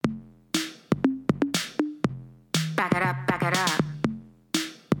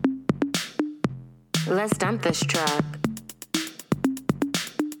Let's dump this truck.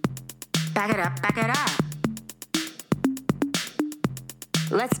 Back it up, back it up.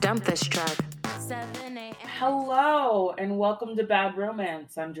 Let's dump this truck. 7 a.m. Hello, and welcome to Bad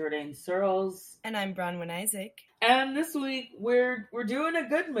Romance. I'm Jordan Searles. And I'm Bronwyn Isaac. And this week, we're doing a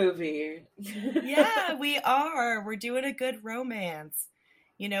good movie. Yeah, we are. We're doing a good romance.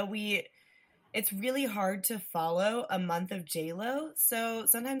 You know, it's really hard to follow a month of J-Lo, so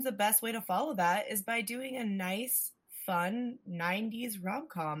sometimes the best way to follow that is by doing a nice, fun 90s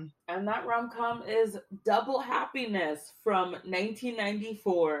rom-com. And that rom-com is Double Happiness from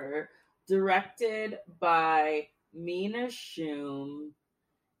 1994, directed by Mina Shum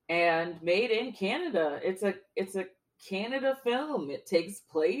and made in Canada. It's a Canada film. It takes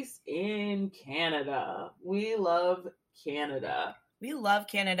place in Canada. We love Canada. We love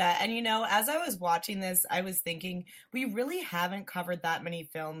Canada. And, you know, as I was watching this, I was thinking we really haven't covered that many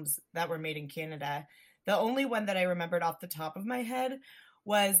films that were made in Canada. The only one that I remembered off the top of my head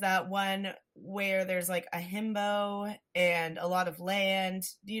was that one where there's like a himbo and a lot of land.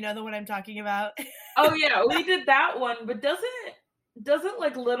 Do you know the one I'm talking about? Oh, yeah, we did that one. But doesn't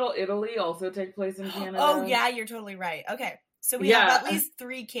like Little Italy also take place in Canada? Oh, yeah, you're totally right. Okay. So we have at least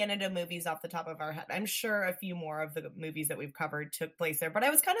 3 Canada movies off the top of our head. I'm sure a few more of the movies that we've covered took place there. But I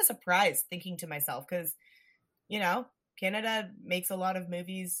was kind of surprised thinking to myself because, you know, Canada makes a lot of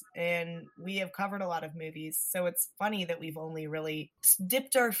movies and we have covered a lot of movies. So it's funny that we've only really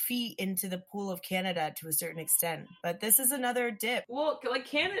dipped our feet into the pool of Canada to a certain extent. But this is another dip. Well,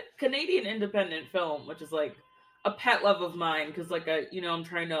 like Canadian independent film, which is like a pet love of mine, because like I'm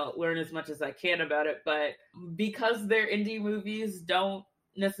trying to learn as much as I can about it, but because their indie movies don't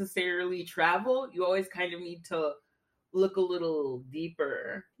necessarily travel, you always kind of need to look a little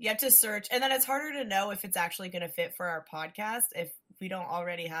deeper. You have to search, and then it's harder to know if it's actually going to fit for our podcast if we don't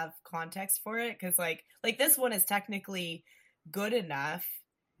already have context for it, because like this one is technically good enough.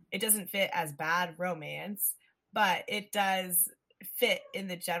 It doesn't fit as Bad Romance, but it does fit in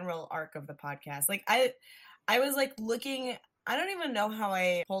the general arc of the podcast. Like I was like looking, I don't even know how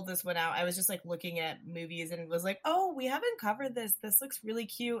I pulled this one out. I was just like looking at movies and was like, oh, we haven't covered this. This looks really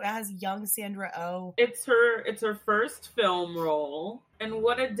cute. It has young Sandra Oh. It's her first film role. And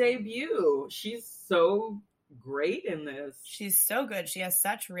what a debut. She's so great in this. She's so good. She has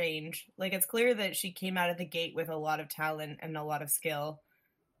such range. Like, it's clear that she came out of the gate with a lot of talent and a lot of skill.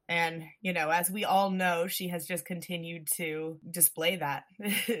 And, you know, as we all know, she has just continued to display that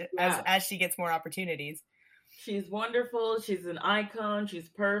as she gets more opportunities. She's wonderful. She's an icon. She's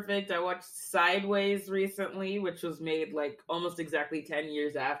perfect. I watched Sideways recently, which was made like almost exactly 10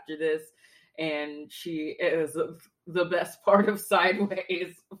 years after this. And she is the best part of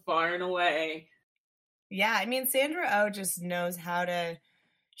Sideways, far and away. Yeah, I mean, Sandra Oh just knows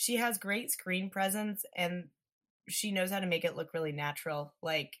she has great screen presence and she knows how to make it look really natural.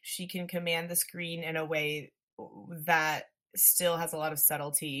 Like, she can command the screen in a way that still has a lot of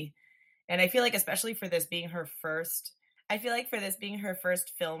subtlety. And I feel like, especially for this being her first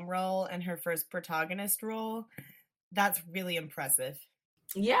film role and her first protagonist role, that's really impressive.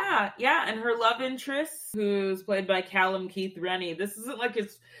 Yeah, and her love interest, who's played by Callum Keith Rennie. This is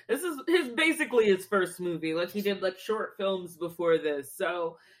basically his first movie. Like, he did like short films before this.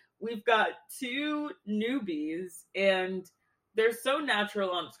 So we've got 2 newbies, and they're so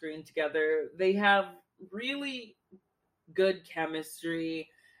natural on screen together. They have really good chemistry.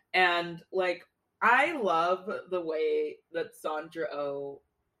 And, like, I love the way that Sandra Oh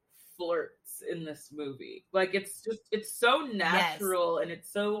flirts in this movie. Like, it's so natural, yes. And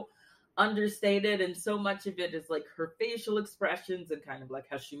it's so understated, and so much of it is, like, her facial expressions and kind of, like,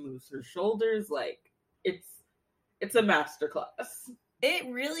 how she moves her shoulders. Like, it's a masterclass.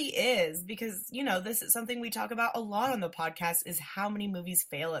 It really is, because, you know, this is something we talk about a lot on the podcast, is how many movies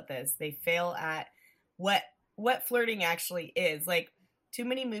fail at this. They fail at what flirting actually is. Like, too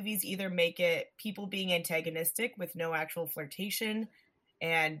many movies either make it people being antagonistic with no actual flirtation,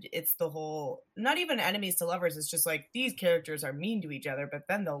 and it's the whole, not even enemies to lovers, it's just like, these characters are mean to each other, but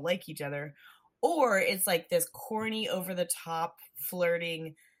then they'll like each other. Or it's like this corny, over-the-top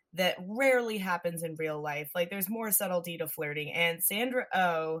flirting that rarely happens in real life. Like, there's more subtlety to flirting, and Sandra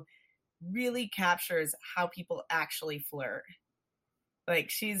Oh really captures how people actually flirt. Like,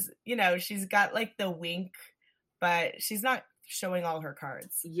 she's got like the wink, but she's not showing all her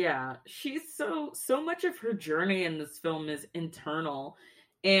cards. Yeah, she's so much of her journey in this film is internal.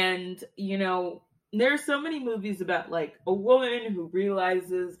 And, you know, there are so many movies about like a woman who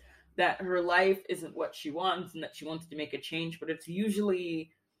realizes that her life isn't what she wants and that she wants to make a change, but it's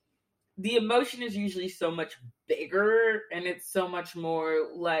usually, the emotion is usually so much bigger, and it's so much more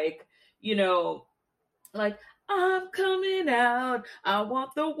like, you know, like, I'm coming out, I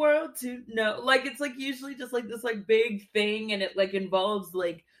want the world to know. Like, it's like usually just like this like big thing, and it like involves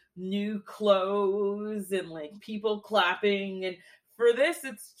like new clothes and like people clapping. And for this,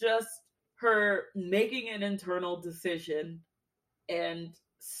 it's just her making an internal decision and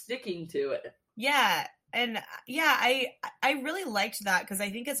sticking to it. Yeah. And yeah, I really liked that because I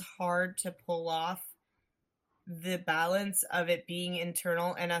think it's hard to pull off the balance of it being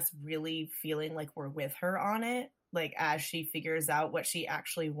internal and us really feeling like we're with her on it, like as she figures out what she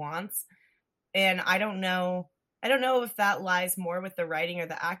actually wants. And I don't know if that lies more with the writing or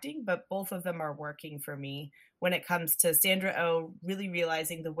the acting, but both of them are working for me when it comes to Sandra Oh really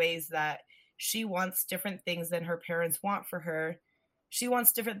realizing the ways that she wants different things than her parents want for her. She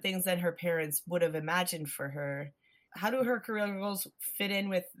wants different things than her parents would have imagined for her. How do her career goals fit in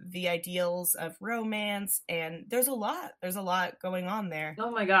with the ideals of romance? And there's a lot going on there.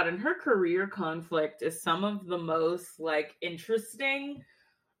 Oh my god, and her career conflict is some of the most like interesting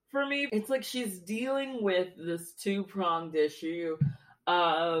for me. It's like she's dealing with this two-pronged issue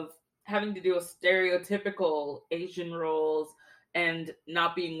of having to do with stereotypical Asian roles and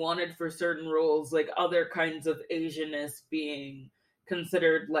not being wanted for certain roles, like other kinds of Asianness being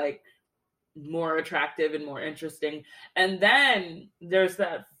considered like more attractive and more interesting. And then there's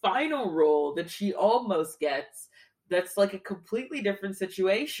that final role that she almost gets that's like a completely different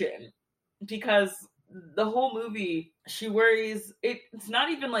situation, because the whole movie she worries it's not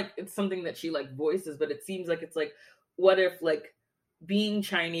even like it's something that she like voices, but it seems like it's like, what if like being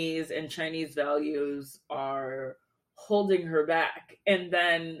Chinese and Chinese values are holding her back? And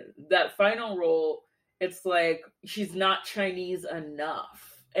then that final role, it's like she's not Chinese enough.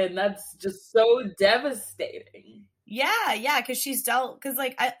 And that's just so devastating. Yeah, because she's dealt, because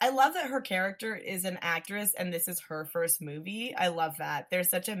like I love that her character is an actress and this is her first movie. I love that. There's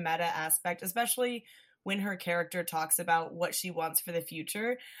such a meta aspect, especially when her character talks about what she wants for the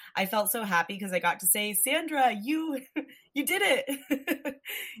future. I felt so happy because I got to say, Sandra, you did it.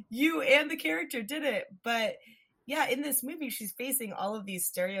 You and the character did it. But yeah, in this movie, she's facing all of these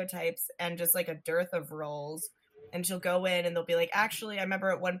stereotypes and just like a dearth of roles. And she'll go in and they'll be like, actually, I remember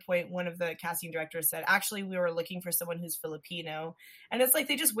at one point, one of the casting directors said, actually, we were looking for someone who's Filipino. And it's like,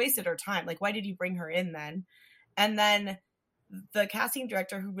 they just wasted her time. Like, why did you bring her in then? And then the casting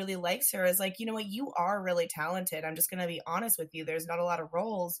director who really likes her is like, you know what, you are really talented. I'm just going to be honest with you. There's not a lot of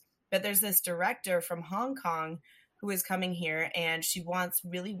roles, but there's this director from Hong Kong who is coming here and she wants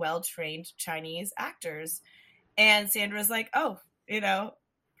really well-trained Chinese actors. And Sandra's like, oh,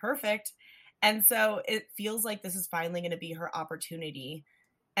 perfect. And so it feels like this is finally going to be her opportunity.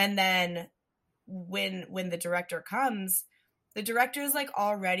 And then when the director comes, the director is like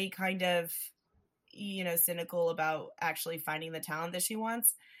already kind of, cynical about actually finding the talent that she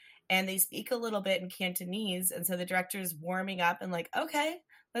wants. And they speak a little bit in Cantonese. And so the director is warming up and like, okay,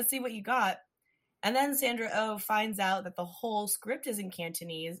 let's see what you got. And then Sandra Oh finds out that the whole script is in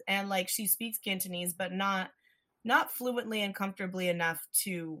Cantonese and like she speaks Cantonese, but not fluently and comfortably enough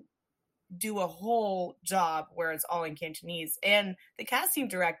to do a whole job where it's all in Cantonese. And the casting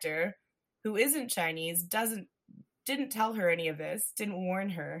director, who isn't Chinese, didn't tell her any of this, didn't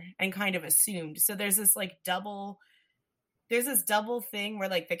warn her, and kind of assumed. So there's this double thing where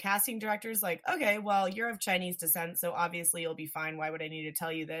like the casting director's like, okay, well, you're of Chinese descent, so obviously you'll be fine. Why would I need to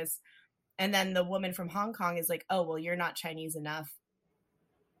tell you this? And then the woman from Hong Kong is like, oh, well, you're not Chinese enough.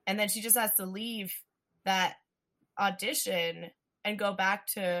 And then she just has to leave that audition and go back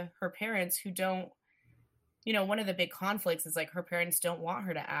to her parents who don't, one of the big conflicts is like her parents don't want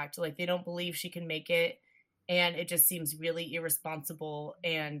her to act. Like they don't believe she can make it. And it just seems really irresponsible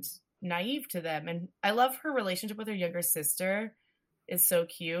and naive to them. And I love her relationship with her younger sister. It's so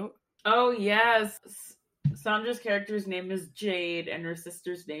cute. Oh, yes. Sandra's character's name is Jade and her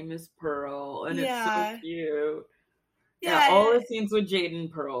sister's name is Pearl. And it's so cute. Yeah, all the scenes with Jade and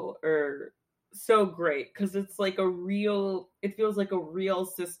Pearl are so great because it's like it feels like a real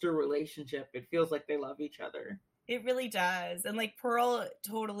sister relationship. It feels like they love each other. It really does. And like Pearl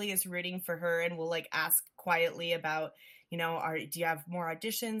totally is rooting for her and will like ask quietly about, do you have more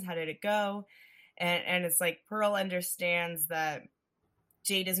auditions? How did it go? And it's like Pearl understands that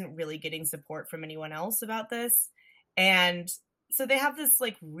Jade isn't really getting support from anyone else about this. And so they have this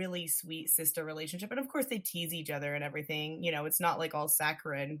like really sweet sister relationship. And of course they tease each other and everything. It's not like all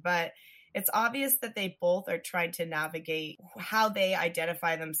saccharine, but it's obvious that they both are trying to navigate how they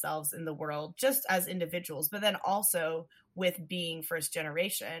identify themselves in the world just as individuals, but then also with being first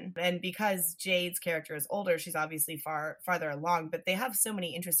generation. And because Jade's character is older, she's obviously farther along, but they have so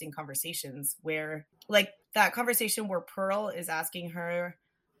many interesting conversations where like that conversation where Pearl is asking her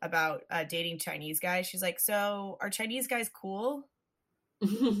about dating Chinese guys. She's like, so are Chinese guys cool?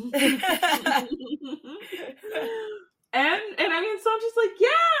 And I mean, Sandra's like,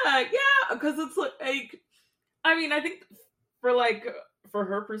 yeah, because it's like, I mean, I think for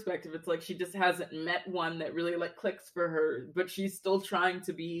her perspective, it's like she just hasn't met one that really like clicks for her, but she's still trying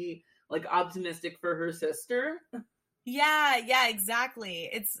to be like optimistic for her sister. Yeah, exactly.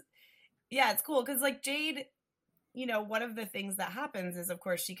 It's cool because like Jade, you know, one of the things that happens is, of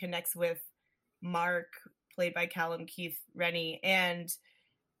course, she connects with Mark, played by Callum Keith Rennie, and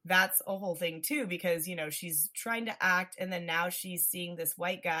that's a whole thing too, because, you know, she's trying to act and then now she's seeing this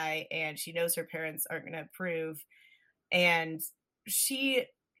white guy and she knows her parents aren't going to approve, and she's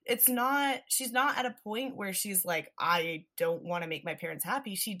not at a point where she's like, I don't want to make my parents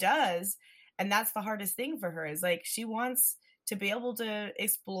happy. She does, and that's the hardest thing for her, is like she wants to be able to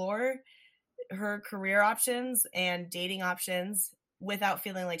explore her career options and dating options without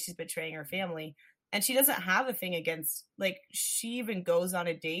feeling like she's betraying her family. And she doesn't have a thing against, like, she even goes on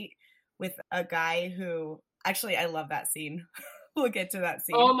a date with a guy who, actually, I love that scene. We'll get to that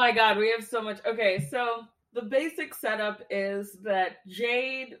scene. Oh my God, we have so much. Okay, so the basic setup is that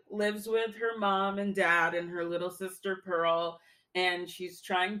Jade lives with her mom and dad and her little sister Pearl, and she's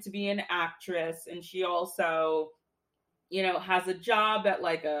trying to be an actress, and she also, you know, has a job at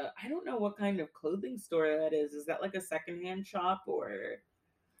like I don't know what kind of clothing store that is. Is that like a secondhand shop or?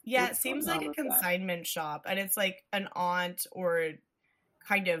 Yeah, it seems like a consignment shop, and it's like an aunt or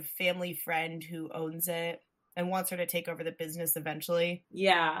kind of family friend who owns it and wants her to take over the business eventually.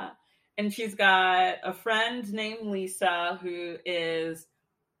 Yeah. And she's got a friend named Lisa who is,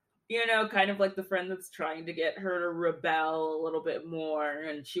 you know, kind of like the friend that's trying to get her to rebel a little bit more.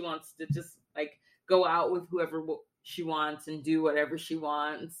 And she wants to just like go out with whoever she wants and do whatever she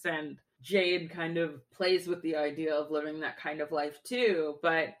wants. And Jade kind of plays with the idea of living that kind of life too.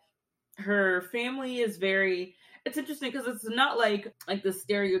 But her family is it's interesting because it's not like the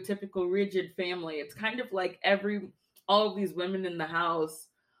stereotypical rigid family. It's kind of like all of these women in the house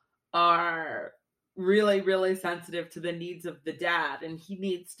are really, really sensitive to the needs of the dad, and he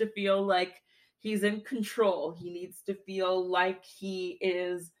needs to feel like he's in control. He needs to feel like he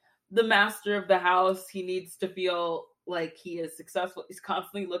is the master of the house. He needs to feel like he is successful. He's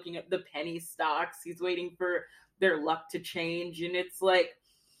constantly looking at the penny stocks. He's waiting for their luck to change, and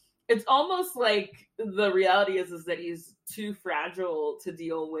it's almost like the reality is that he's too fragile to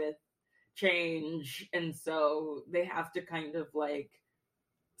deal with change, and so they have to kind of like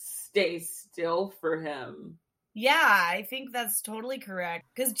stay still for him. Yeah, I think that's totally correct.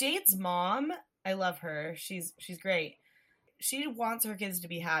 Because Jade's mom, I love her. She's great. She wants her kids to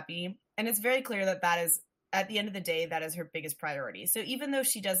be happy, and it's very clear that is, at the end of the day, that is her biggest priority. So even though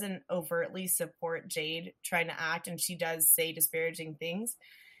she doesn't overtly support Jade trying to act, and she does say disparaging things,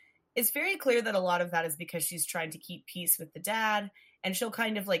 it's very clear that a lot of that is because she's trying to keep peace with the dad, and she'll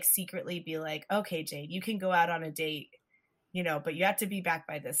kind of like secretly be like, okay, Jade, you can go out on a date, you know, but you have to be back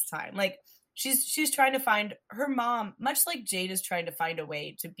by this time. Like she's trying to find her mom, much like Jade is trying to find a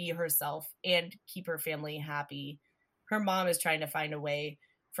way to be herself and keep her family happy. Her mom is trying to find a way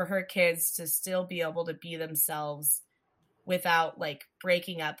for her kids to still be able to be themselves without like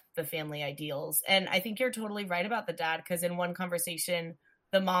breaking up the family ideals. And I think you're totally right about the dad, because in one conversation,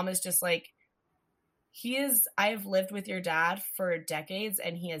 the mom is just like, I've lived with your dad for decades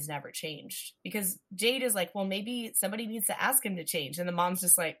and he has never changed. Because Jade is like, well, maybe somebody needs to ask him to change. And the mom's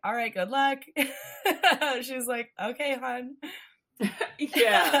just like, all right, good luck. She's like, okay, hon.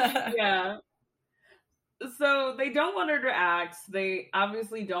 Yeah. So they don't want her to act. They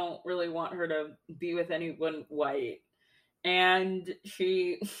obviously don't really want her to be with anyone white. And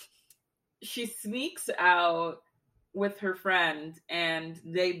she sneaks out with her friend, and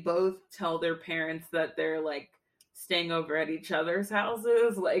they both tell their parents that they're like staying over at each other's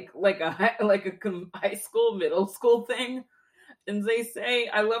houses, like a high school, middle school thing. And they say,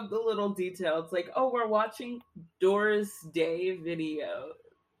 I love the little detail. It's like, oh, we're watching Doris Day videos.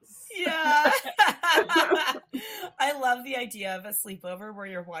 Yeah. I love the idea of a sleepover where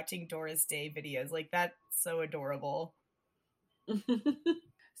you're watching Doris Day videos. Like, that's so adorable.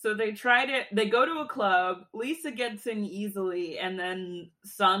 So they go to a club. Lisa gets in easily, and then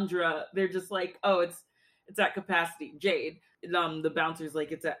Sandra, they're just like, oh, it's at capacity. Jade, the bouncer's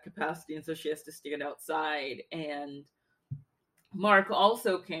like, it's at capacity, and so she has to stand outside. And Mark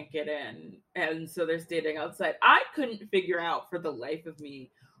also can't get in, and so they're standing outside. I couldn't figure out for the life of me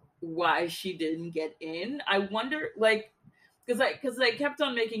why she didn't get in. I wonder, like, because I kept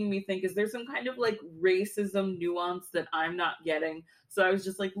on making me think, is there some kind of like racism nuance that I'm not getting? So I was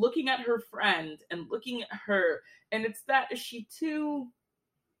just like looking at her friend and looking at her, and it's that, is she too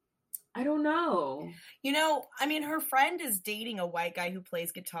I don't know. You know, I mean, her friend is dating a white guy who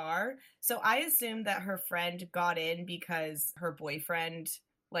plays guitar. So I assumed that her friend got in because her boyfriend,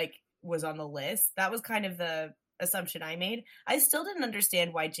 like, was on the list. That was kind of the assumption I made. I still didn't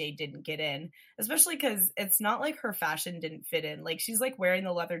understand why Jade didn't get in, especially because it's not like her fashion didn't fit in. Like, she's like wearing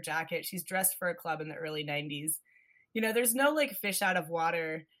the leather jacket. She's dressed for a club in the early 90s. You know, there's no like fish out of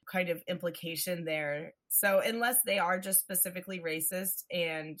water kind of implication there. So unless they are just specifically racist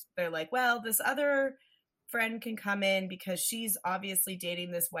and they're like, well, this other friend can come in because she's obviously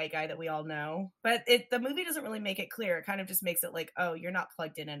dating this white guy that we all know. But the movie doesn't really make it clear. It kind of just makes it like, oh, you're not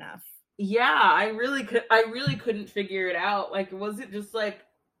plugged in enough. Yeah, I really couldn't figure it out. Like, was it just like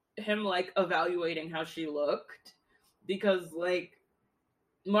him like evaluating how she looked? Because like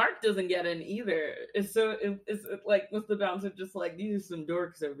Mark doesn't get in either. It's like with the bouncer just like, these are some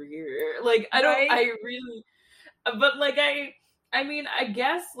dorks over here. Like I don't Right? I really but like I mean I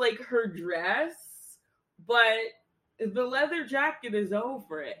guess like her dress, but the leather jacket is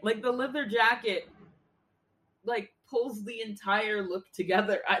over it. Like the leather jacket like pulls the entire look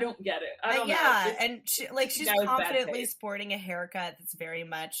together. I don't get it. I don't know. And she's That was bad confidently taste. sporting a haircut that's very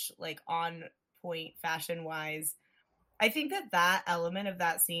much like on point fashion wise. I think that element of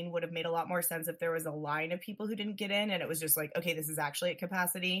that scene would have made a lot more sense if there was a line of people who didn't get in and it was just like, okay, this is actually at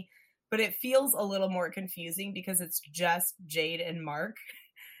capacity. But it feels a little more confusing because it's just Jade and Mark.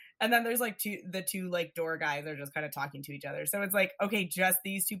 And then there's like the two like door guys are just kind of talking to each other. So it's like, okay, just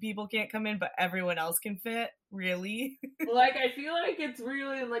these two people can't come in, but everyone else can fit. Really? Like I feel like it's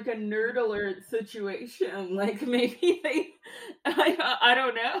really like a nerd alert situation. Like maybe I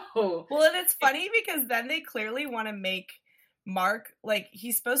don't know. Well, and it's funny because then they clearly want to make Mark like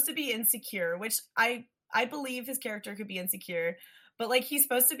he's supposed to be insecure, which I believe his character could be insecure, but like he's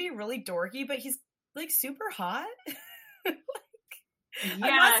supposed to be really dorky, but he's like super hot. Yeah,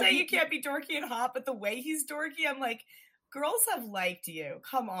 I'm not saying you can't be dorky and hot, but the way he's dorky, I'm like, girls have liked you.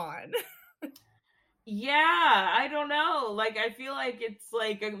 Come on. yeah, I don't know. Like I feel like it's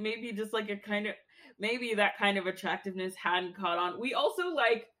like maybe just like a kind of maybe that kind of attractiveness hadn't caught on. We also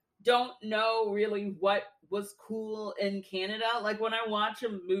like don't know really what was cool in Canada. Like when I watch a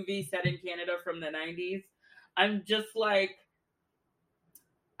movie set in Canada from the 90s, I'm just like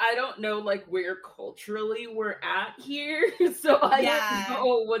I don't know like where culturally we're at here. So I don't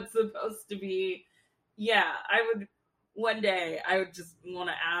know what's supposed to be. Yeah, I would one day I would just want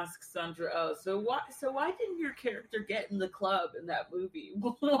to ask Sandra Oh, so why didn't your character get in the club in that movie?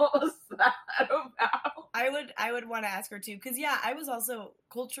 What was that about? I would want to ask her too, because yeah, I was also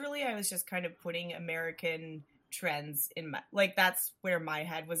culturally I was just kind of putting American trends in my like that's where my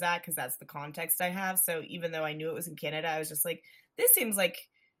head was at because that's the context I have. So even though I knew it was in Canada, I was just like, this seems like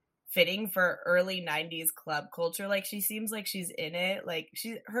fitting for early 90s club culture. Like she seems like she's in it. Like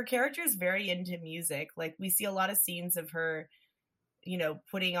her character is very into music. Like we see a lot of scenes of her, you know,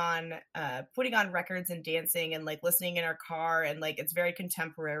 putting on records and dancing and like listening in her car, and like it's very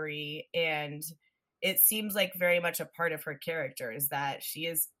contemporary, and it seems like very much a part of her character is that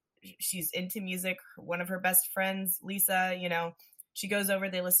she's into music. One of her best friends, Lisa, you know, she goes over,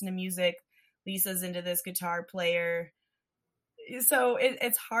 they listen to music. Lisa's into this guitar player. So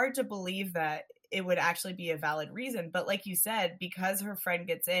it's hard to believe that it would actually be a valid reason. But like you said, because her friend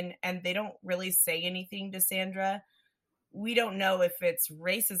gets in and they don't really say anything to Sandra, we don't know if it's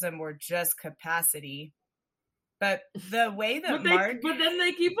racism or just capacity. But the way that But then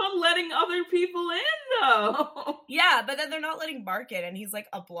they keep on letting other people in though. Yeah, but then they're not letting Mark in, and he's like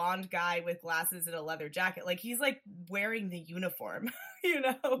a blonde guy with glasses and a leather jacket. Like he's like wearing the uniform, you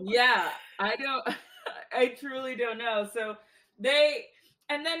know? Yeah, I truly don't know. So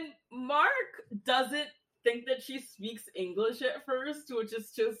and then Mark doesn't think that she speaks English at first, which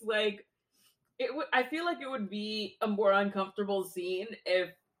is just like I feel like it would be a more uncomfortable scene if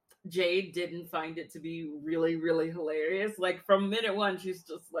Jade didn't find it to be really, really hilarious. Like from minute one, she's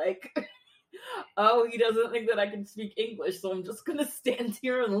just like, "Oh, he doesn't think that I can speak English, so I'm just gonna stand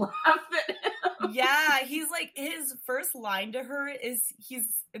here and laugh at him." Yeah, he's like his first line to her is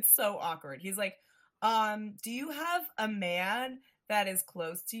it's so awkward. He's like, do you have a man that is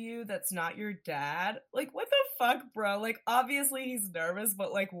close to you that's not your dad? Like, what the fuck, bro? Like, obviously he's nervous,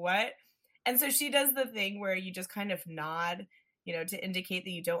 but like, what? And so she does the thing where you just kind of nod, you know, to indicate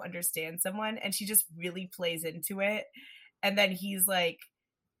that you don't understand someone, and she just really plays into it. And then he's like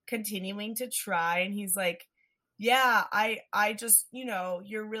continuing to try, and he's like, yeah, I just, you know,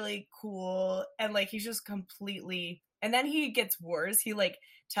 you're really cool. And like he's just completely, and then he gets worse. He like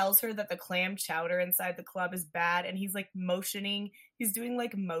tells her that the clam chowder inside the club is bad, and he's like he's doing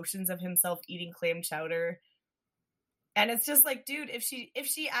like motions of himself eating clam chowder. And it's just like, dude, if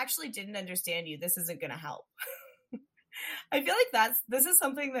she actually didn't understand you, this isn't going to help. I feel like this is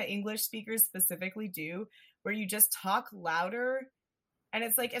something that English speakers specifically do, where you just talk louder. And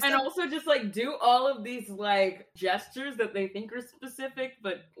it's like, and also just like do all of these like gestures that they think are specific,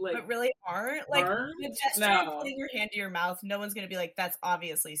 but really aren't. Like the gesture of putting your hand to your mouth, no one's gonna be like, that's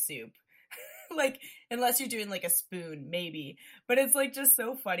obviously soup. Like, unless you're doing like a spoon, maybe. But it's like just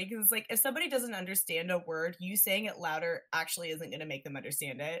so funny because it's like if somebody doesn't understand a word, you saying it louder actually isn't gonna make them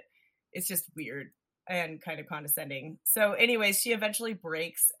understand it. It's just weird and kind of condescending. So, anyways, she eventually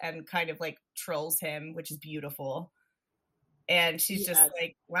breaks and kind of like trolls him, which is beautiful. And she's just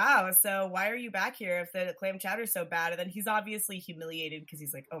like, wow, so why are you back here if the clam chowder's so bad? And then he's obviously humiliated because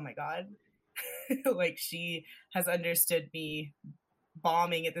he's like, oh my God. Like, she has understood me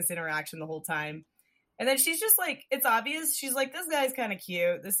bombing at this interaction the whole time. And then she's just like, it's obvious. She's like, this guy's kind of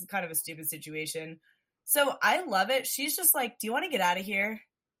cute. This is kind of a stupid situation. So I love it. She's just like, do you want to get out of here?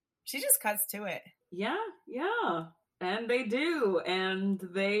 She just cuts to it. Yeah. And they do. And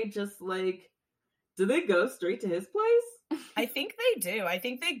they just like, do they go straight to his place? I think they do. I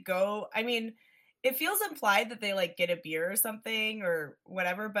think they go, I mean, it feels implied that they like get a beer or something or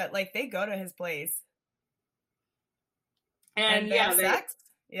whatever, but like they go to his place. And they have sex.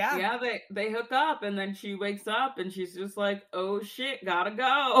 Yeah, they hook up, and then she wakes up and she's just like, oh shit, gotta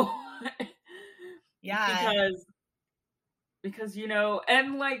go. Yeah. Because you know,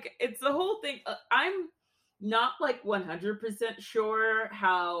 and like it's the whole thing. I'm not like 100% sure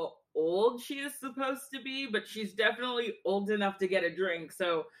how old she is supposed to be, but she's definitely old enough to get a drink.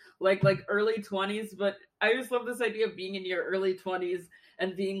 So like early 20s, but I just love this idea of being in your early 20s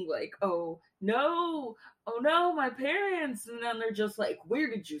and being like, oh no, my parents. And then they're just like, where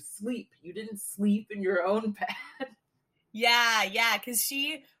did you sleep? You didn't sleep in your own bed. Yeah, because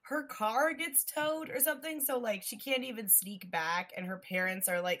her car gets towed or something, so like she can't even sneak back, and her parents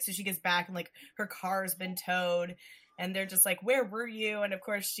are like, so she gets back and like her car's been towed, and they're just like, where were you? And of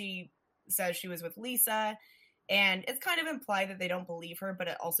course she says she was with Lisa, and it's kind of implied that they don't believe her, but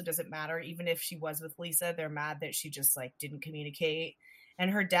it also doesn't matter. Even if she was with Lisa, they're mad that she just like didn't communicate.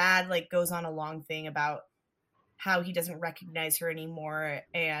 And her dad like goes on a long thing about how he doesn't recognize her anymore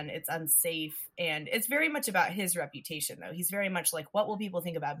and it's unsafe. And it's very much about his reputation, though. He's very much like, what will people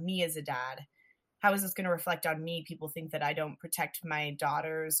think about me as a dad? How is this going to reflect on me? People think that I don't protect my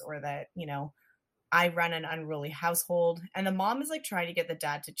daughters, or that, you know, I run an unruly household. And the mom is like trying to get the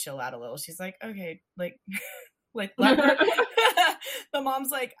dad to chill out a little. She's like, okay, like, like let her. The mom's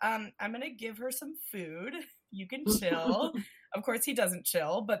like, I'm going to give her some food. You can chill. Of course he doesn't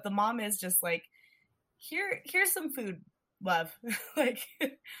chill, but the mom is just like, here's some food, love. Like,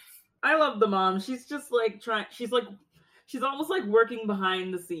 I love the mom. She's just like she's almost like working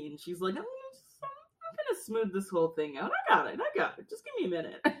behind the scenes. She's like, I'm gonna smooth this whole thing out. I got it. Just give me a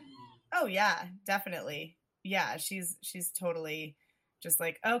minute. Oh yeah, definitely. Yeah, she's totally just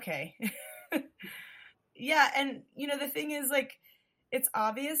like, okay. Yeah, and you know, the thing is, like, it's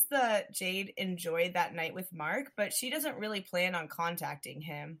obvious that Jade enjoyed that night with Mark, but she doesn't really plan on contacting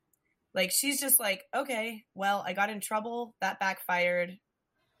him. Like, she's just like, okay, well, I got in trouble. That backfired.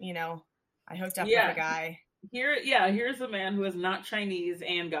 You know, I hooked up with a guy. Here's a man who is not Chinese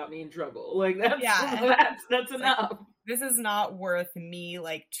and got me in trouble. Like, that's enough. This is not worth me,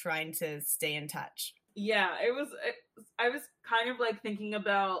 like, trying to stay in touch. Yeah, I was kind of like thinking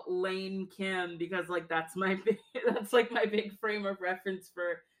about Lane Kim, because like that's my big frame of reference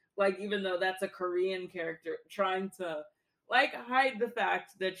for, like, even though that's a Korean character, trying to like hide the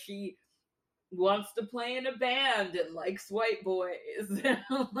fact that she wants to play in a band and likes white boys.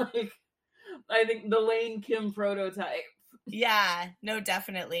 Like, I think the Lane Kim prototype. Yeah, no,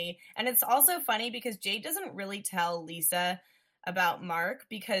 definitely. And it's also funny because Jade doesn't really tell Lisa about Mark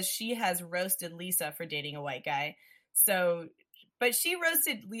because she has roasted Lisa for dating a white guy. So, but she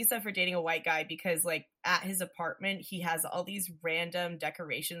roasted Lisa for dating a white guy because, like, at his apartment, he has all these random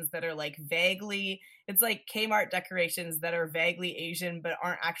decorations that are, like, vaguely, it's like Kmart decorations that are vaguely Asian but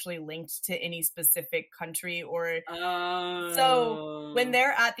aren't actually linked to any specific country or... So, when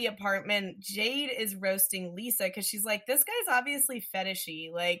they're at the apartment, Jade is roasting Lisa because she's like, this guy's obviously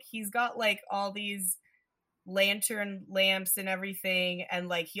fetishy. Like, he's got, like, all these lantern lamps and everything, and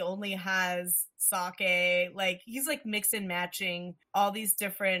like he only has sake. Like, he's like mix and matching all these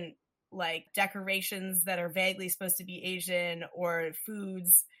different like decorations that are vaguely supposed to be Asian or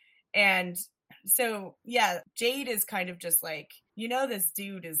foods. And so yeah, Jade is kind of just like, you know, this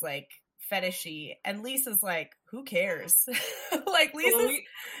dude is like fetishy, and Lisa's like, who cares? Like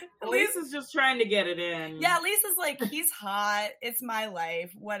Lisa's just trying to get it in. Yeah, Lisa's like, he's hot, it's my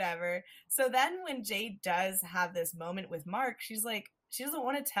life, whatever. So then when Jade does have this moment with Mark, she's like, she doesn't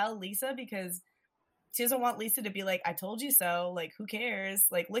want to tell Lisa because she doesn't want Lisa to be like, I told you so, like, who cares?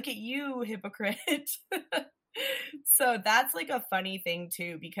 Like, look at you, hypocrite. So that's like a funny thing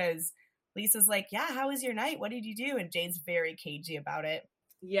too, because Lisa's like, yeah, how was your night? What did you do? And Jade's very cagey about it.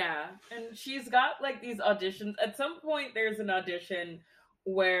 Yeah, and she's got like these auditions. At some point, there's an audition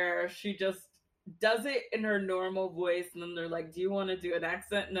where she just does it in her normal voice, and then they're like, do you want to do an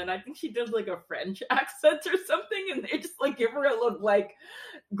accent? And then I think she does like a French accent or something, and they just like give her a look like,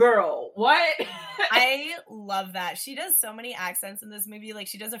 girl, what? I love that. She does so many accents in this movie. Like,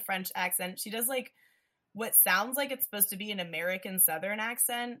 she does a French accent. She does like what sounds like it's supposed to be an American Southern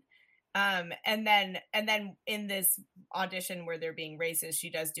accent. And then in this audition where they're being racist, she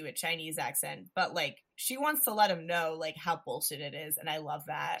does do a Chinese accent, but like she wants to let them know like how bullshit it is, and I love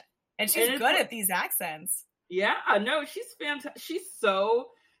that. And she's good at these accents. Yeah, no, she's fantastic. She's so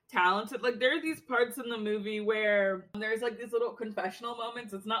talented. Like, there are these parts in the movie where there's like these little confessional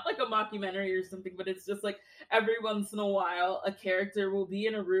moments. It's not like a mockumentary or something, but it's just like every once in a while a character will be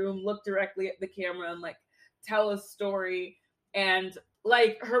in a room, look directly at the camera, and like tell a story. And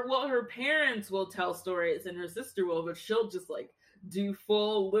like her parents will tell stories and her sister will, but she'll just like do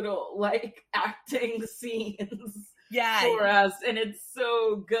full little like acting scenes for us, and it's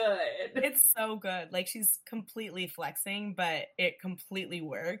so good. It's so good. Like, she's completely flexing, but it completely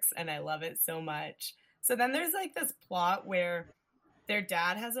works, and I love it so much. So then there's like this plot where their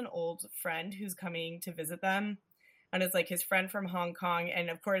dad has an old friend who's coming to visit them, and it's like his friend from Hong Kong, and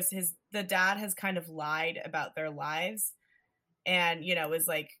of course the dad has kind of lied about their lives, and you know, is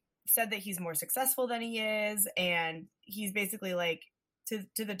like said that he's more successful than he is, and he's basically like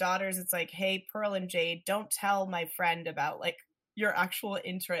to the daughters, it's like, hey, Pearl and Jade, don't tell my friend about like your actual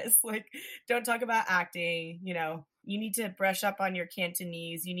interests. Like, don't talk about acting, you know, you need to brush up on your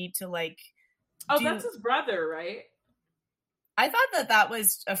Cantonese, you need to like that's his brother, right? I thought that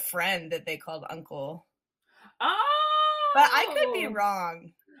was a friend that they called uncle. Oh, but I could be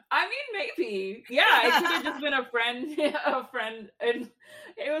wrong. I mean, maybe. Yeah, it could have just been a friend, and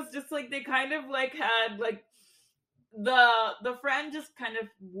it was just like they kind of like had like the friend just kind of,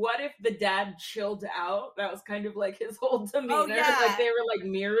 what if the dad chilled out? That was kind of like his whole demeanor. Oh, yeah. Like they were like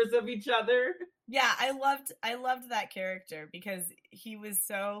mirrors of each other. Yeah, I loved that character because he was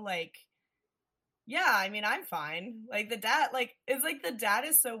so like, yeah, I mean, I'm fine. Like the dad, like, it's like the dad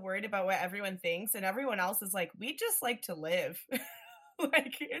is so worried about what everyone thinks, and everyone else is like, we just like to live.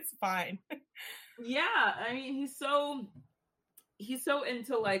 Like, it's fine. Yeah, I mean, he's so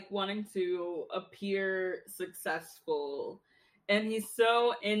into like wanting to appear successful, and he's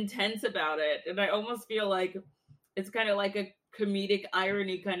so intense about it, and I almost feel like it's kind of like a comedic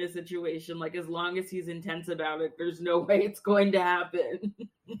irony kind of situation. Like, as long as he's intense about it, there's no way it's going to happen.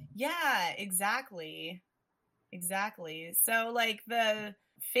 Yeah, exactly. So like the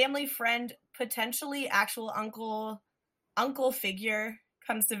family friend, potentially actual uncle figure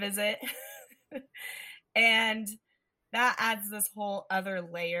comes to visit. And that adds this whole other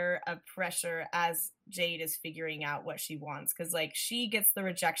layer of pressure as Jade is figuring out what she wants. Because, like, she gets the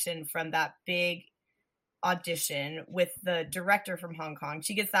rejection from that big audition with the director from Hong Kong.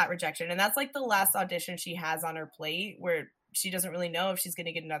 She gets that rejection. And that's, like, the last audition she has on her plate, where she doesn't really know if she's going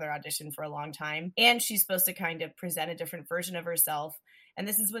to get another audition for a long time. And she's supposed to kind of present a different version of herself. And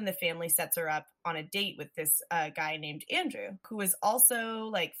this is when the family sets her up on a date with this guy named Andrew, who is also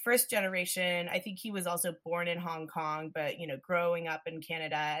like first generation. I think he was also born in Hong Kong, but, you know, growing up in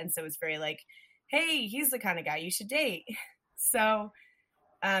Canada. And so it's very like, hey, he's the kind of guy you should date. So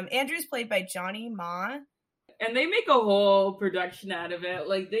Andrew's played by Johnny Ma. And they make a whole production out of it.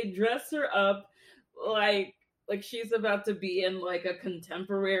 Like, they dress her up like she's about to be in like a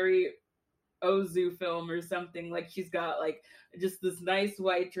contemporary Ozu film or something. Like, she's got like just this nice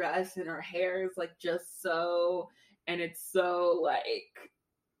white dress, and her hair is like just so, and it's so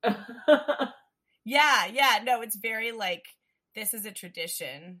like yeah, no, it's very like, this is a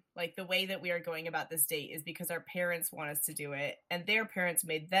tradition. Like, the way that we are going about this date is because our parents want us to do it, and their parents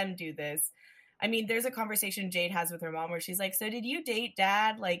made them do this. I mean, there's a conversation Jade has with her mom where she's like, so did you date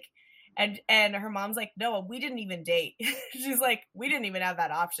dad? Like, and her mom's like, no, we didn't even date. She's like, we didn't even have that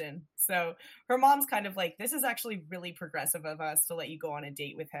option. So her mom's kind of like, this is actually really progressive of us to let you go on a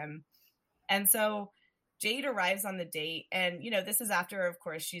date with him. And so Jade arrives on the date, and, you know, this is after, of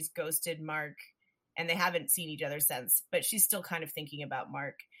course, she's ghosted Mark, and they haven't seen each other since, but she's still kind of thinking about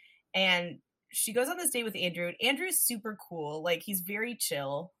Mark. And she goes on this date with Andrew. Andrew's super cool. Like, he's very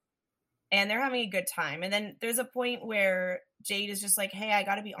chill. and they're having a good time. And then there's a point where Jade is just like, hey, I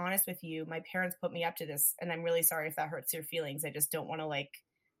got to be honest with you. My parents put me up to this, and I'm really sorry if that hurts your feelings. I just don't want to like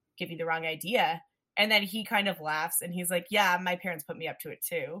give you the wrong idea. And then he kind of laughs and he's like, yeah, my parents put me up to it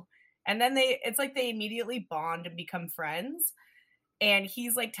too. And then it's like they immediately bond and become friends. And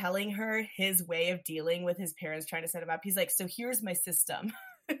he's like telling her his way of dealing with his parents trying to set him up. He's like, so here's my system.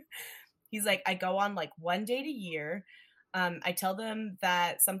 He's like, I go on like one date a year. I tell them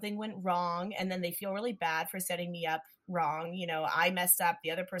that something went wrong, and then they feel really bad for setting me up wrong. You know, I messed up,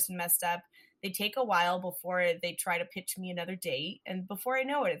 the other person messed up. They take a while before they try to pitch me another date. And before I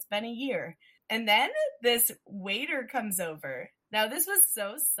know it, it's been a year. And then this waiter comes over. Now, this was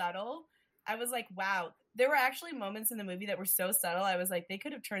so subtle. I was like, wow. There were actually moments in the movie that were so subtle. I was like, they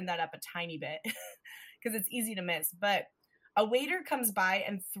could have turned that up a tiny bit because it's easy to miss. But a waiter comes by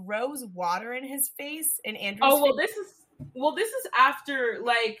and throws water in his face, and Andrew's this is after,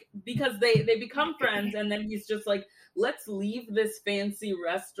 like, because they become friends, and then he's just like, let's leave this fancy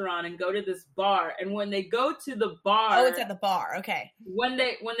restaurant and go to this bar. And when they go to the bar, oh, it's at the bar. Okay. When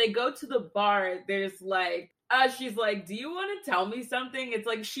they go to the bar, there's like, she's like, do you want to tell me something? It's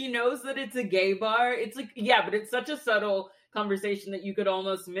like, she knows that it's a gay bar. It's like, yeah, but it's such a subtle conversation that you could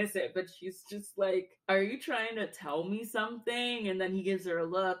almost miss it. But she's just like, are you trying to tell me something? And then he gives her a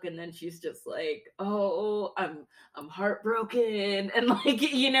look, and then she's just like, oh, I'm heartbroken. And like,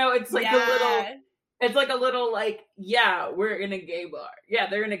 you know, it's like a little like, yeah, we're in a gay bar. Yeah,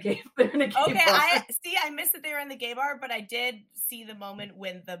 they're in a gay bar. Okay, I missed that they were in the gay bar, but I did see the moment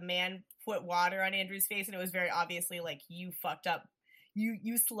when the man put water on Andrew's face, and it was very obviously like, you fucked up.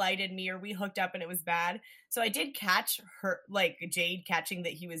 You slighted me, or we hooked up and it was bad. So I did catch her, like Jade catching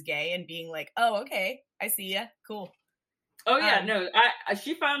that he was gay and being like, oh, okay, I see ya. Cool. Oh yeah, no,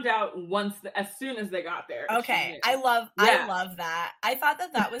 she found out as soon as they got there. Okay, I love that. I thought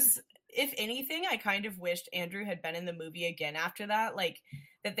that was, if anything, I kind of wished Andrew had been in the movie again after that, like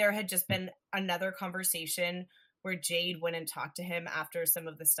that there had just been another conversation where Jade went and talked to him after some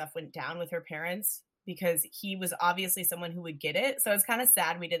of the stuff went down with her parents, because he was obviously someone who would get it. So it's kind of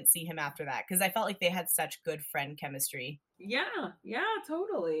sad we didn't see him after that, because I felt like they had such good friend chemistry. Yeah,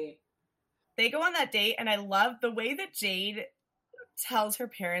 totally. They go on that date, and I love the way that Jade tells her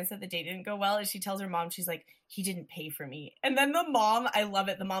parents that the date didn't go well, and she tells her mom, she's like, he didn't pay for me. And then the mom, I love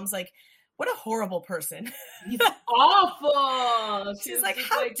it, the mom's like, what a horrible person. He's awful. She's like,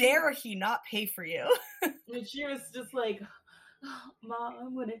 how dare he not pay for you? And she was just like, oh,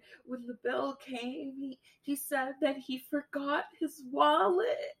 Mom, when the bill came, he said that he forgot his wallet.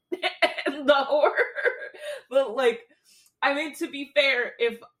 And the horror. But like, I mean, to be fair,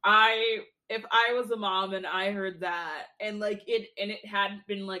 if I was a mom and I heard that, and like it hadn't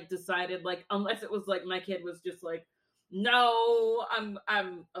been like decided, like, unless it was like my kid was just like, no, I'm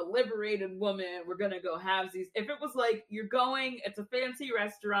a liberated woman, we're gonna go halvesies. If it was like, you're going, it's a fancy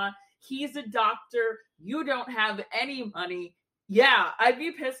restaurant, he's a doctor, you don't have any money, yeah, I'd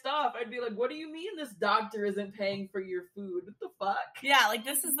be pissed off. I'd be like, what do you mean this doctor isn't paying for your food? What the fuck? Yeah, like,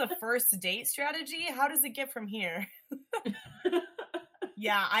 this is the first date strategy? How does it get from here?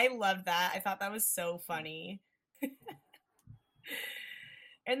 Yeah, I loved that. I thought that was so funny.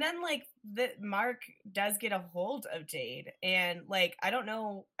 And then, like, Mark does get a hold of Jade. And, like, I don't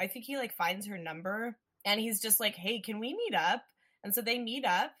know. I think he, like, finds her number. And he's just like, hey, can we meet up? And so they meet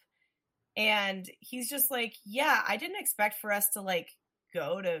up. And he's just like, yeah, I didn't expect for us to, like,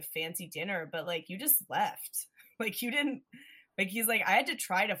 go to fancy dinner. But, like, you just left. Like, you didn't. Like, he's like, I had to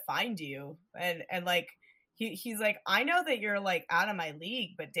try to find you. And like, he's like, I know that you're, like, out of my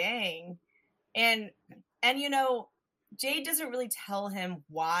league. But dang. And you know, Jade doesn't really tell him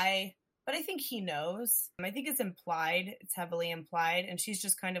why, but I think he knows. I think it's implied. It's heavily implied. And she's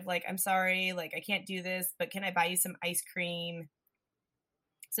just kind of like, I'm sorry, like, I can't do this, but can I buy you some ice cream?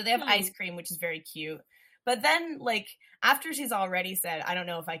 So they have ice cream, which is very cute. But then, like, after she's already said, I don't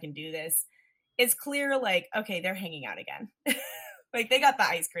know if I can do this, it's clear, like, okay, they're hanging out again. Like, they got the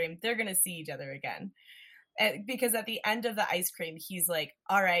ice cream. They're going to see each other again. Because at the end of the ice cream, he's like,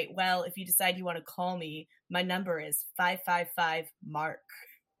 all right, well, if you decide you want to call me, my number is 555 Mark.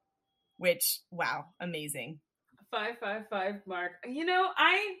 Which, wow, amazing. 555 Mark. You know,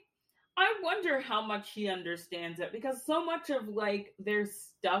 I wonder how much he understands it, because so much of, like, their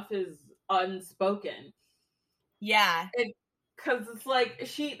stuff is unspoken. Yeah. Because it's like,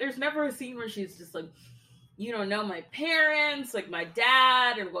 there's never a scene where she's just like, you don't know my parents, like my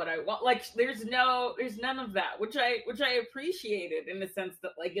dad, or what I want. Like, there's none of that, which I appreciated, in the sense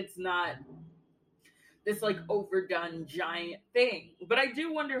that, like, it's not this, like, overdone giant thing. But I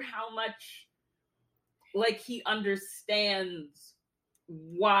do wonder how much, like, he understands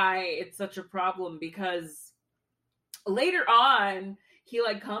why it's such a problem, because later on he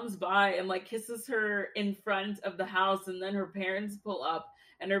like comes by and like kisses her in front of the house, and then her parents pull up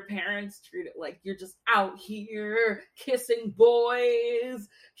and her parents treat it like, you're just out here kissing boys,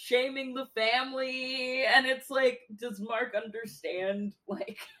 shaming the family. And it's like, does Mark understand?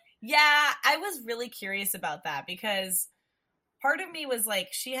 Like, yeah, I was really curious about that, because part of me was like,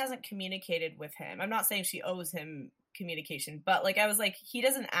 she hasn't communicated with him. I'm not saying she owes him communication, but like, I was like, he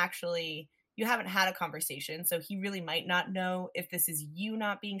doesn't actually, you haven't had a conversation, so he really might not know if this is you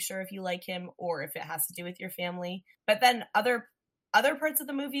not being sure if you like him or if it has to do with your family. But then other parts of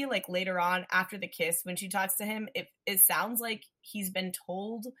the movie, like later on after the kiss, when she talks to him, it sounds like he's been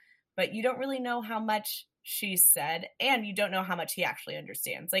told, but you don't really know how much she said, and you don't know how much he actually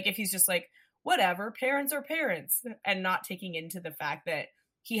understands. Like, if he's just like, whatever, parents are parents, and not taking into the fact that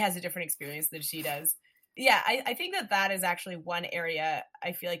he has a different experience than she does. Yeah, I think that is actually one area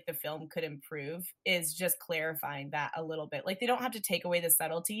I feel like the film could improve, is just clarifying that a little bit. Like, they don't have to take away the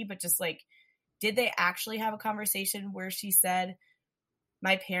subtlety, but just like, did they actually have a conversation where she said,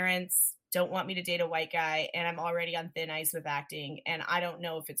 my parents don't want me to date a white guy, and I'm already on thin ice with acting, and I don't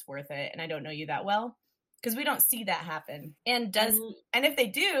know if it's worth it, and I don't know you that well? Because we don't see that happen. And if they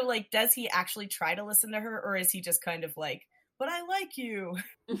do, like, does he actually try to listen to her, or is he just kind of like, but I like you?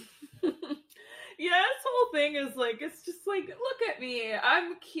 Yeah, this whole thing is like, it's just like, look at me,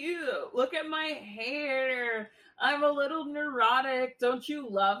 I'm cute, look at my hair, I'm a little neurotic, don't you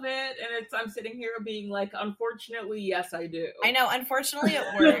love it? And I'm sitting here being like, unfortunately, yes, I do. I know, unfortunately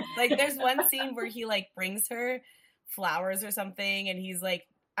it works. Like, there's one scene where he like brings her flowers or something, and he's like,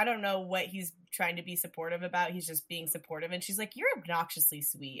 I don't know what he's trying to be supportive about, he's just being supportive, and she's like, you're obnoxiously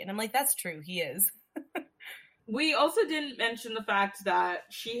sweet. And I'm like, that's true, he is. We also didn't mention the fact that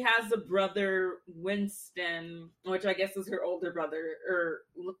she has a brother, Winston, which I guess is her older brother, or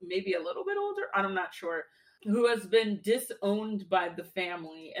maybe a little bit older, I'm not sure, who has been disowned by the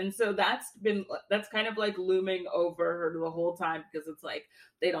family. And so that's kind of like looming over her the whole time, because it's like,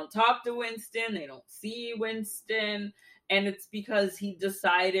 they don't talk to Winston, they don't see Winston, and it's because he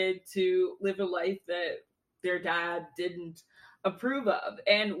decided to live a life that their dad didn't approve of.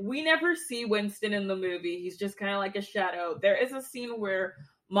 And we never see Winston in the movie. He's just kind of like a shadow. There is a scene where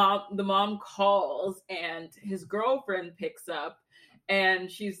the mom calls and his girlfriend picks up, and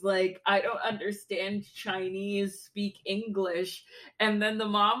she's like, I don't understand Chinese, speak English. And then the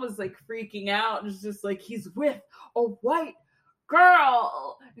mom was like freaking out, and it's just like, he's with a white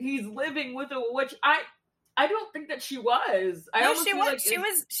girl, he's living with a, which I don't think that she was.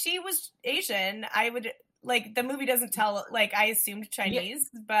 She was Asian. I would, like, the movie doesn't tell, like, I assumed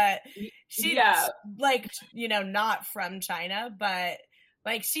Chinese, but she, like, you know, not from China, but,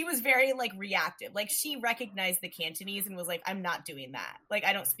 like, she was very, like, reactive. Like, she recognized the Cantonese and was like, I'm not doing that. Like,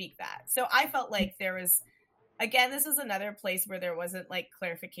 I don't speak that. So I felt like there was, again, this is another place where there wasn't, like,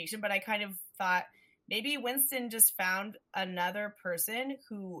 clarification, but I kind of thought maybe Winston just found another person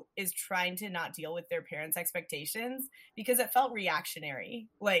who is trying to not deal with their parents' expectations, because it felt reactionary.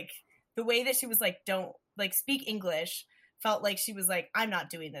 Like, the way that she was like, don't, like, speak English, felt like she was like, I'm not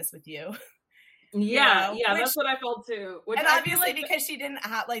doing this with you. Yeah, that's what I felt too. And obviously, because she didn't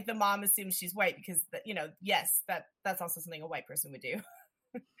have, like, the mom assumes she's white, because, you know, yes, that's also something a white person would do.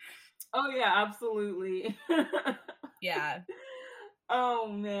 Oh yeah, absolutely. Yeah. Oh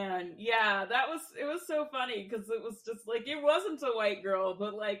man, yeah, it was so funny, because it was just like, it wasn't a white girl,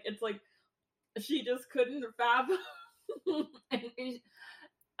 but like, it's like, she just couldn't fathom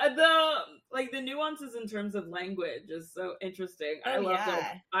the nuances in terms of language is so interesting. I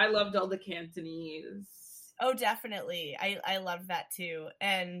loved all the Cantonese. Oh, definitely. I loved that too.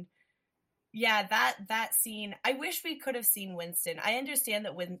 And yeah, that scene, I wish we could have seen Winston. I understand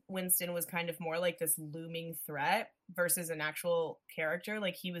that Winston was kind of more like this looming threat versus an actual character.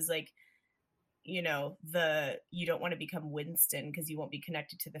 Like, he was like, you know, you don't want to become Winston because you won't be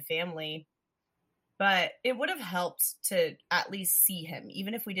connected to the family. But it would have helped to at least see him,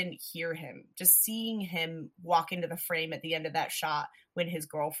 even if we didn't hear him. Just seeing him walk into the frame at the end of that shot when his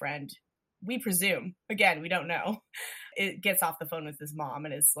girlfriend, we presume, again, we don't know, it gets off the phone with his mom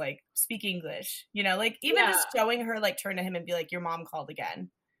and is like, speak English. You know, like, even just showing her, like, turn to him and be like, your mom called again.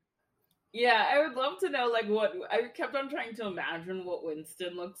 Yeah, I would love to know, like, what, I kept on trying to imagine what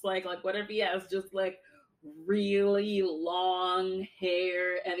Winston looks like. Like, what if he has just, like, really long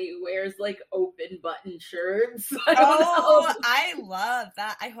hair and he wears like open button shirts? I love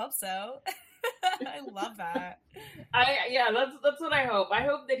that. I hope so. I love that. That's what I hope. I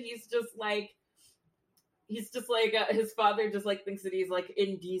hope that he's just like, he's just like his father just like thinks that he's like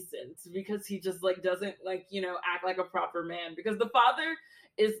indecent because he just like doesn't like, you know, act like a proper man, because the father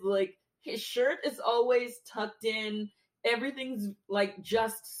is like, his shirt is always tucked in, everything's like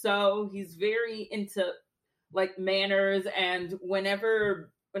just so, he's very into like manners, and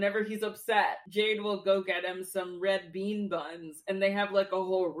whenever he's upset, Jade will go get him some red bean buns, and they have like a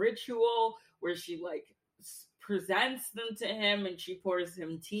whole ritual where she like presents them to him, and she pours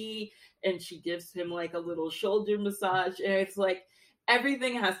him tea, and she gives him like a little shoulder massage, and it's like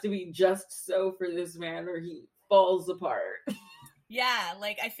everything has to be just so for this man or he falls apart. Yeah,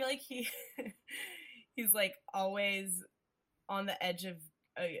 like I feel like he's like always on the edge of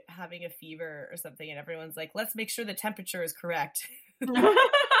having a fever or something, and everyone's like, let's make sure the temperature is correct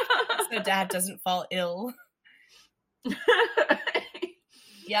so dad doesn't fall ill.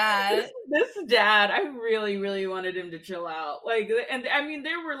 Yeah, this dad, I really, really wanted him to chill out. Like, and I mean,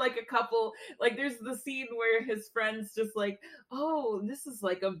 there were like a couple, like, there's the scene where his friends just like, oh, this is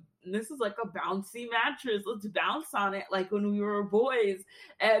like a bouncy mattress. Let's bounce on it like when we were boys.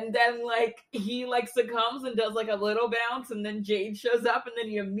 And then like he like succumbs and does like a little bounce, and then Jade shows up, and then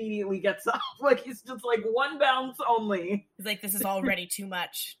he immediately gets up. Like he's just like one bounce only. He's like, this is already too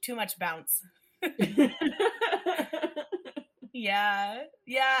much bounce. Yeah.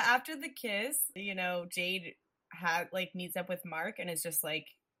 After the kiss, you know, Jade meets up with Mark and is just like,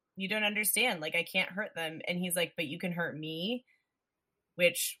 you don't understand. Like, I can't hurt them. And he's like, but you can hurt me.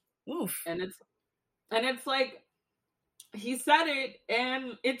 Which, oof. And it's like, he said it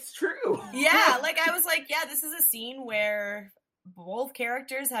and it's true. Yeah. Like, I was like, yeah, this is a scene where both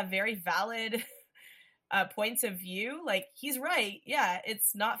characters have very valid points of view. Like, he's right. Yeah.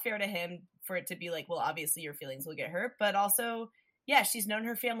 It's not fair to him for it to be like, well, obviously your feelings will get hurt, but also, yeah, she's known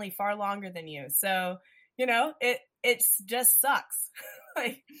her family far longer than you. So, you know, it just sucks.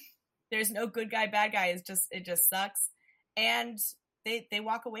 Like, there's no good guy, bad guy. It just sucks. And they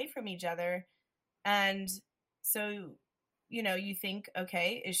walk away from each other. And so, you know, you think,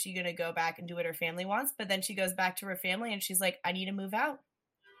 okay, is she going to go back and do what her family wants? But then she goes back to her family and she's like, I need to move out.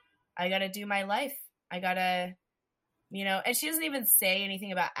 I got to do my life. I got to, you know, and she doesn't even say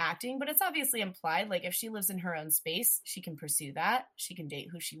anything about acting, but it's obviously implied. Like, if she lives in her own space, she can pursue that. She can date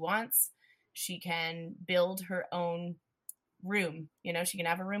who she wants. She can build her own room. You know, she can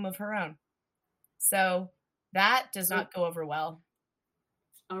have a room of her own. So that does not go over well.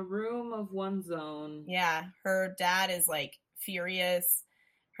 A room of one's own. Yeah. Her dad is like furious.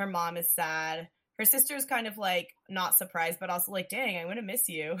 Her mom is sad. Her sister's kind of like not surprised, but also like, dang, I'm going to miss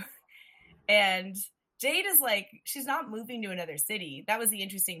you. And Jade is like, she's not moving to another city. That was the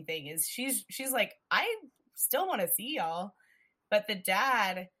interesting thing, is she's like, I still want to see y'all. But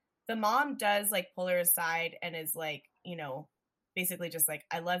the mom does like pull her aside and is like, you know, basically just like,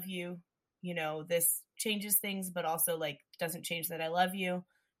 I love you. You know, this changes things, but also like doesn't change that I love you.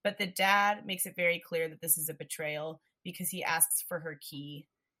 But the dad makes it very clear that this is a betrayal because he asks for her key.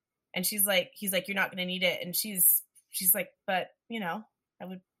 And he's like, you're not going to need it. And she's like, but you know, I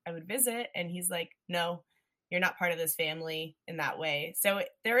would visit. And he's like, no, you're not part of this family in that way. So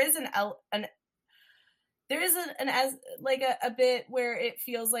there is a bit where it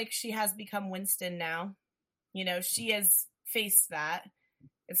feels like she has become Winston now. You know, she has faced that.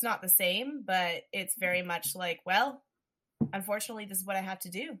 It's not the same, but it's very much like, well, unfortunately, this is what I have to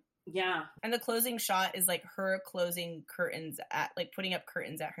do. Yeah. And the closing shot is like her closing curtains at like putting up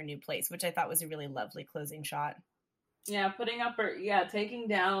curtains at her new place, which I thought was a really lovely closing shot. Yeah, putting up taking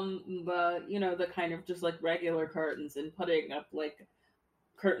down the, you know, the kind of just like regular curtains and putting up like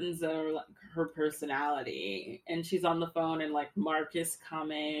curtains that are like her personality. And she's on the phone and like Mark is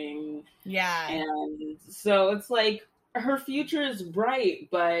coming. Yeah. And so it's like her future is bright,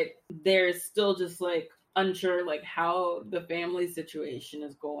 but there's still just like unsure like how the family situation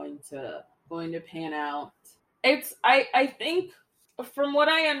is going to pan out. It's I think from what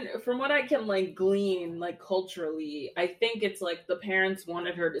I can like glean like culturally, I think it's like the parents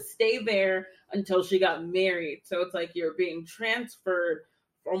wanted her to stay there until she got married. So it's like you're being transferred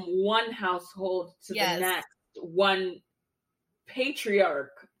from one household to the next, one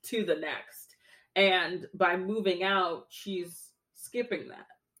patriarch to the next. And by moving out, she's skipping that.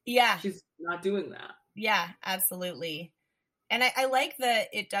 Yeah. She's not doing that. Yeah, absolutely. And I like that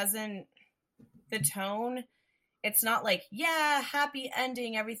it doesn't, the tone, it's not like, yeah, happy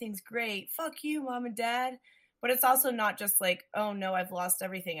ending, everything's great, fuck you, mom and dad. But it's also not just like, oh no, I've lost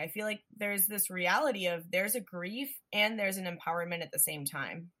everything. I feel like there's this reality of there's a grief and there's an empowerment at the same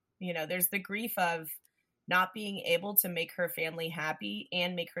time. You know, there's the grief of not being able to make her family happy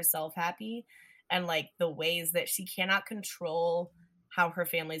and make herself happy. And like the ways that she cannot control how her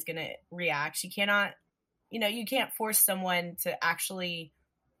family's going to react. She cannot you know, you can't force someone to actually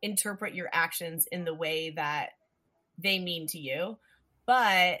interpret your actions in the way that they mean to you.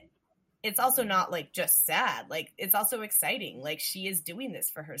 But it's also not like just sad. Like, it's also exciting. Like, she is doing this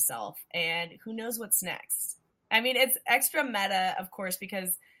for herself, and who knows what's next. I mean, it's extra meta, of course,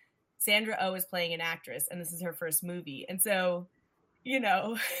 because Sandra Oh is playing an actress and this is her first movie. And so, you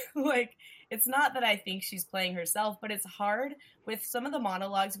know, like, it's not that I think she's playing herself, but it's hard with some of the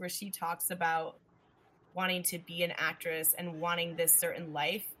monologues where she talks about wanting to be an actress and wanting this certain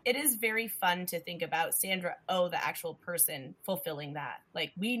life. It is very fun to think about Sandra Oh, the actual person, fulfilling that.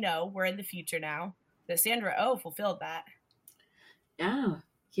 Like, we know, we're in the future now, that Sandra Oh fulfilled that.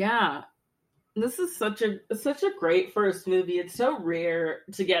 Yeah. This is such a great first movie. It's so rare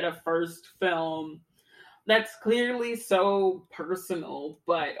to get a first film that's clearly so personal,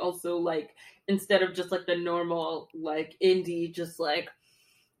 but also, like, instead of just like the normal like indie, just like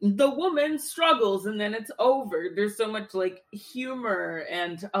the woman struggles and then it's over. There's so much like humor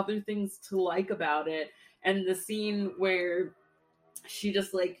and other things to like about it. And the scene where she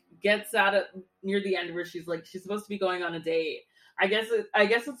just like gets out of near the end where she's supposed to be going on a date. I guess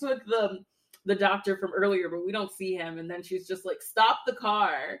it's with the doctor from earlier, but we don't see him. And then she's just like, stop the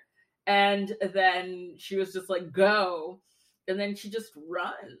car. And then she was just like, go. And then she just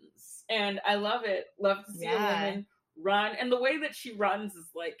runs. And I love it. Love to see a woman run. And the way that she runs is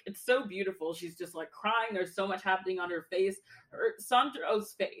like, it's so beautiful. She's just like crying. There's so much happening on her face. Sandra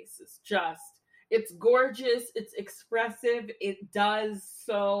Oh's face is just, it's gorgeous. It's expressive. It does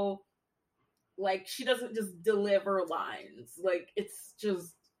so, like, she doesn't just deliver lines. Like, it's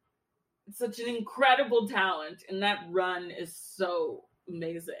such an incredible talent. And that run is so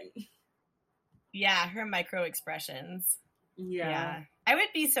amazing. Yeah, her micro expressions. Yeah. I would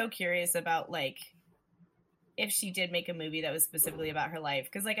be so curious about, like, if she did make a movie that was specifically about her life.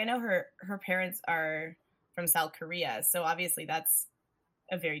 Because, like, I know her parents are from South Korea. So, obviously, that's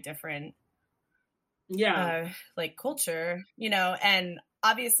a very different, like, culture, you know. And,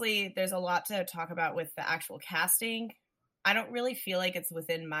 obviously, there's a lot to talk about with the actual casting. I don't really feel like it's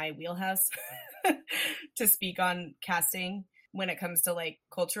within my wheelhouse to speak on casting when it comes to like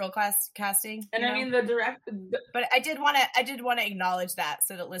cultural casting. And I mean the director, but I did want to acknowledge that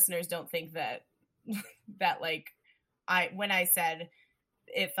so that listeners don't think that like when I said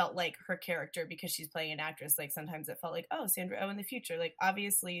it felt like her character because she's playing an actress, like sometimes it felt like, oh, Sandra Oh in the future. Like,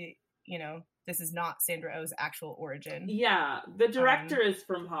 obviously, you know, this is not Sandra Oh's actual origin. Yeah, the director is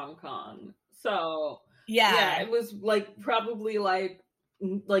from Hong Kong, so yeah, it was like probably like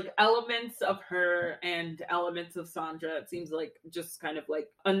elements of her and elements of Sandra. It seems like just kind of like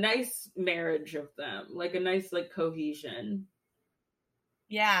a nice marriage of them, like a nice like cohesion.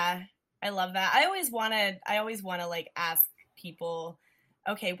 Yeah, I love that. I always want to like ask people,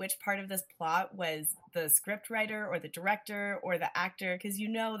 okay, which part of this plot was the script writer or the director or the actor? Because you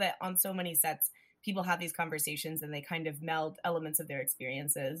know that on so many sets, people have these conversations and they kind of meld elements of their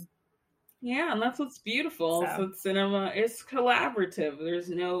experiences. Yeah, and that's what's beautiful. So cinema is collaborative. There's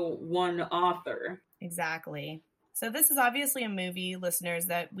no one author. Exactly. So this is obviously a movie, listeners,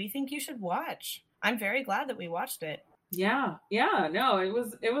 that we think you should watch. I'm very glad that we watched it. Yeah, no, it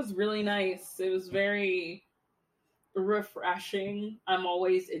was really nice. It was very refreshing. I'm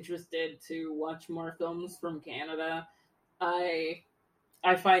always interested to watch more films from Canada. I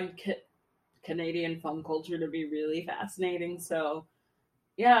find Canadian film culture to be really fascinating, so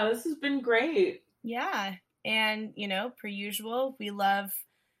yeah, this has been great. Yeah. And, you know, per usual, we love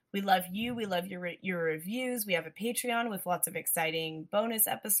you. We love your reviews. We have a Patreon with lots of exciting bonus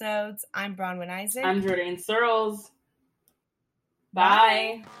episodes. I'm Bronwyn Isaac. I'm Jordan Searles.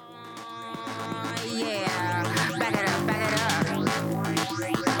 Bye. Yeah. Back it up.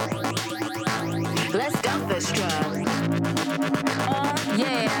 Let's dump this truck.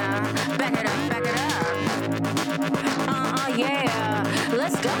 Yeah. Back it up. Yeah.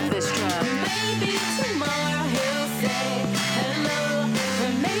 Let's dump this truck.